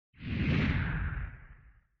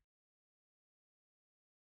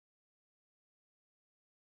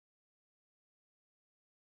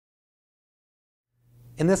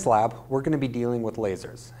In this lab, we're going to be dealing with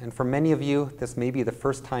lasers. And for many of you, this may be the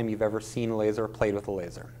first time you've ever seen a laser or played with a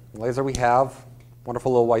laser. The laser we have,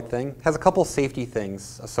 wonderful little white thing, has a couple safety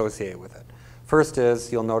things associated with it. First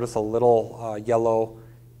is you'll notice a little yellow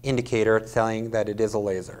indicator telling that it is a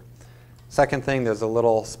laser. Second thing, there's a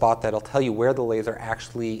little spot that'll tell you where the laser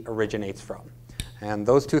actually originates from. And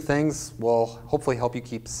those two things will hopefully help you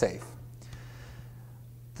keep safe.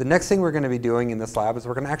 The next thing we're going to be doing in this lab is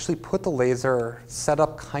we're going to actually put the laser set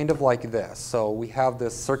up kind of like this. So we have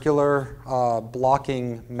this circular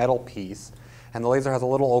blocking metal piece, and the laser has a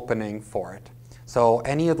little opening for it. So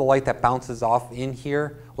any of the light that bounces off in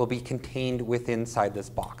here will be contained within inside this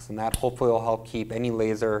box, and that hopefully will help keep any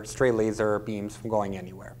stray laser beams from going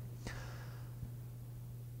anywhere.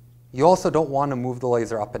 You also don't want to move the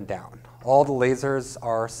laser up and down. All the lasers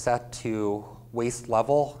are set to waist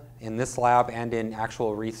level in this lab and in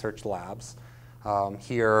actual research labs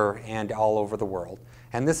here and all over the world.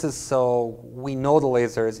 And this is so we know the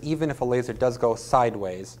lasers, even if a laser does go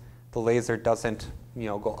sideways, the laser doesn't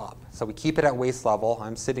go up. So we keep it at waist level.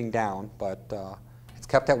 I'm sitting down, but it's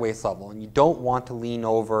kept at waist level. And you don't want to lean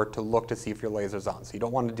over to look to see if your laser's on. So you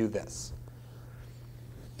don't want to do this.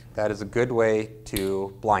 That is a good way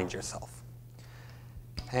to blind yourself.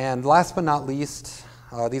 And last but not least,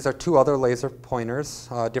 these are two other laser pointers,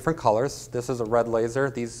 different colors. This is a red laser.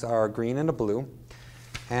 These are green and a blue.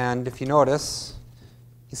 And if you notice,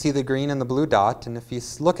 you see the green and the blue dot. And if you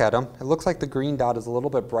look at them, it looks like the green dot is a little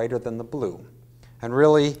bit brighter than the blue. And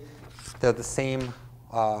really, they're the same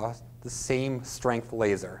strength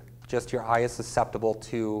laser. Just your eye is susceptible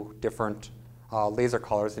to different laser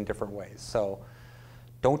colors in different ways. So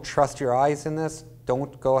don't trust your eyes in this.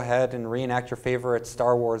 Don't go ahead and reenact your favorite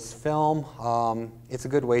Star Wars film. It's a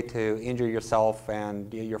good way to injure yourself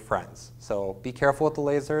and your friends. So be careful with the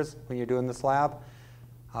lasers when you're doing this lab.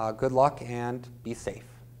 Good luck and be safe.